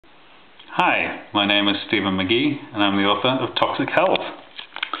Hi, my name is Stephen McGee and I'm the author of Toxic Health.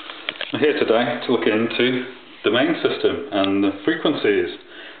 I'm here today to look into the main system and the frequencies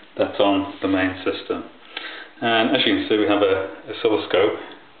that's on the main system. And as you can see, we have an oscilloscope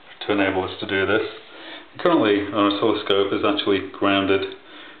to enable us to do this. Currently our oscilloscope is actually grounded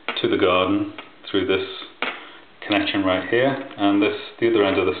to the garden through this connection right here, and the other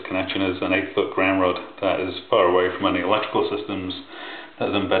end of this connection is an 8-foot ground rod that is far away from any electrical systems that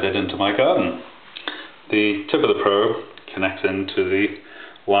is embedded into my garden. The tip of the probe connects into the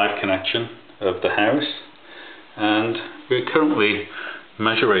live connection of the house, and we're currently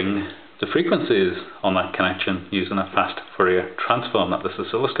measuring the frequencies on that connection using a fast Fourier transform that this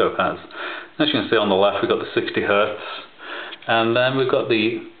oscilloscope has. As you can see on the left, we've got the 60 Hertz, and then we've got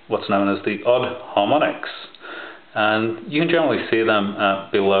the what's known as the odd harmonics, and you can generally see them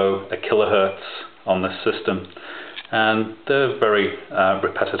at below a kilohertz on this system, and they're very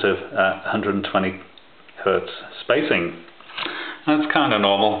repetitive at 120 Hertz spacing. And it's kind of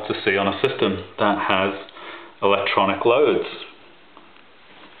normal to see on a system that has electronic loads.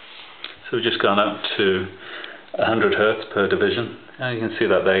 So we've just gone up to 100 Hertz per division, and you can see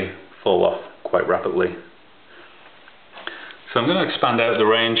that they fall off quite rapidly. So I'm going to expand out the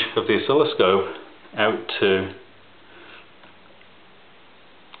range of the oscilloscope out to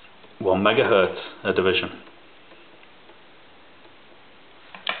 1 megahertz a division.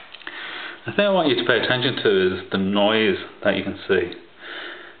 The thing I want you to pay attention to is the noise that you can see.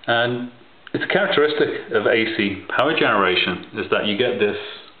 And it's a characteristic of AC power generation is that you get this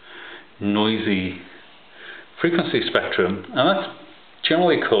noisy frequency spectrum, and that's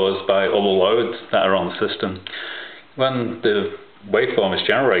generally caused by all the loads that are on the system. When the waveform is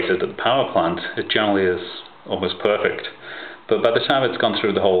generated at the power plant, it generally is almost perfect. But by the time it's gone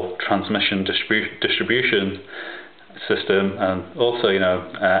through the whole transmission distribution system, and also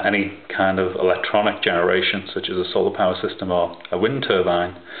any kind of electronic generation such as a solar power system or a wind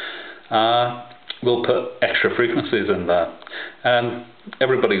turbine, we'll put extra frequencies in there, and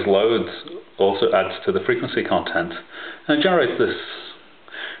everybody's loads also adds to the frequency content, and it generates this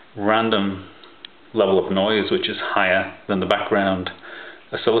random level of noise which is higher than the background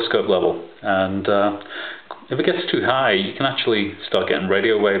oscilloscope level. And if it gets too high, you can actually start getting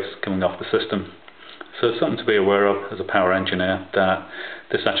radio waves coming off the system. So it's something to be aware of as a power engineer, that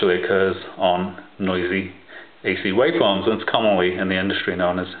this actually occurs on noisy AC waveforms, and it's commonly in the industry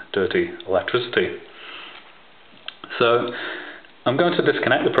known as dirty electricity. So I'm going to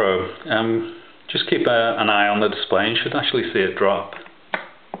disconnect the probe. Just keep an eye on the display, and you should actually see it drop.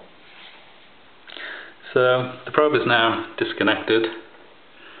 So the probe is now disconnected,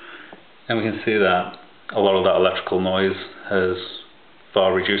 and we can see that a lot of that electrical noise has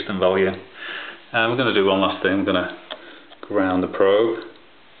far reduced in value. And we're going to do one last thing. We're going to ground the probe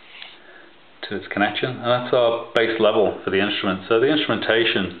to its connection, and that's our base level for the instrument. So the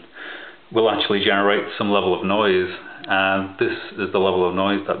instrumentation will actually generate some level of noise, and this is the level of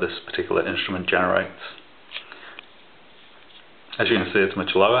noise that this particular instrument generates. As you can see, it's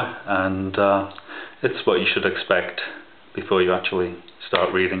much lower, and it's what you should expect before you actually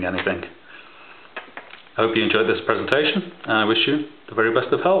start reading anything. I hope you enjoyed this presentation, and I wish you the very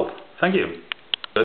best of health. Thank you.